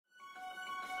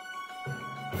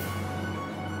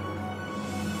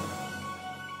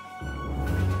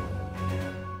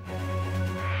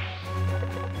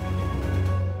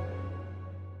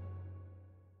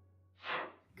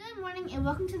and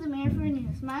welcome to the Maryford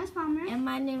News. My name is Palmer. And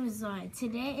my name is Lauren.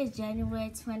 Today is January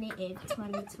 28th,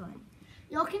 2020.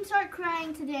 Y'all can start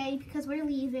crying today because we're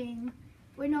leaving.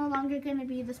 We're no longer going to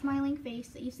be the smiling face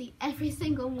that you see every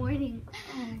single morning.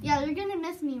 Yeah, you're going to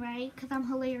miss me, right? Because I'm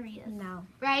hilarious. No.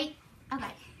 Right?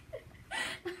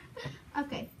 Okay.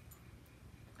 Okay.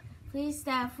 Please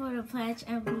stand for the Pledge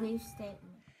and Belief Statement.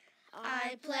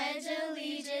 I pledge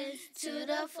allegiance to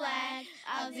the flag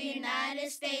of the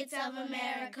United States of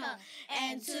America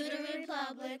and to the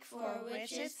republic for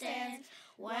which it stands,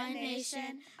 one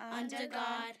nation, under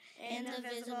God,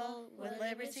 indivisible, with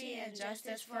liberty and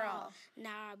justice for all.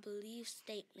 Now our belief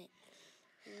statement.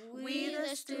 We,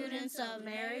 the students of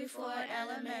Maryford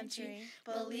Elementary,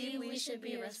 believe we should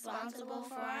be responsible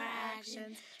for our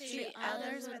actions, treat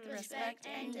others with respect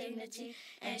and dignity,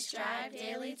 and strive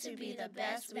daily to be the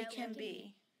best we can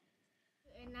be.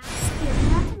 We're now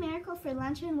to Miracle for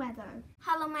lunch and weather.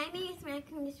 Hello, my name is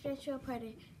American Special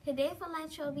Reporter. Today for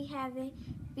lunch we'll be having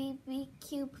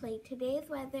BBQ plate. Today's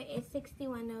weather is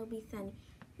 61 and it will be sunny.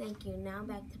 Thank you. Now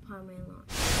back to Palmer and Lauren.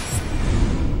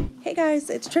 Hey guys,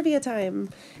 it's trivia time.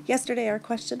 Yesterday our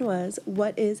question was,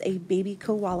 what is a baby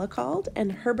koala called?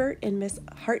 And Herbert in Miss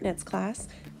Hartnett's class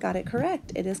got it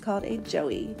correct. It is called a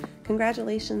joey.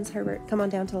 Congratulations, Herbert. Come on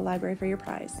down to the library for your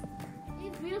prize.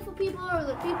 These beautiful people are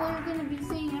the people you're going to be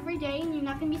seeing every day, and you're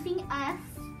not going to be seeing us.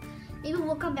 Maybe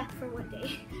we'll come back for one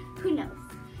day. Who knows?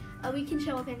 We can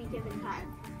show up any given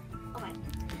time. Okay.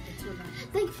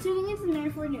 Thanks for tuning in to the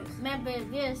Maryford News. Remember,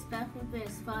 if you're respectful, be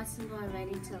responsible, and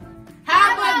ready to learn.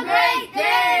 Have a great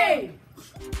day!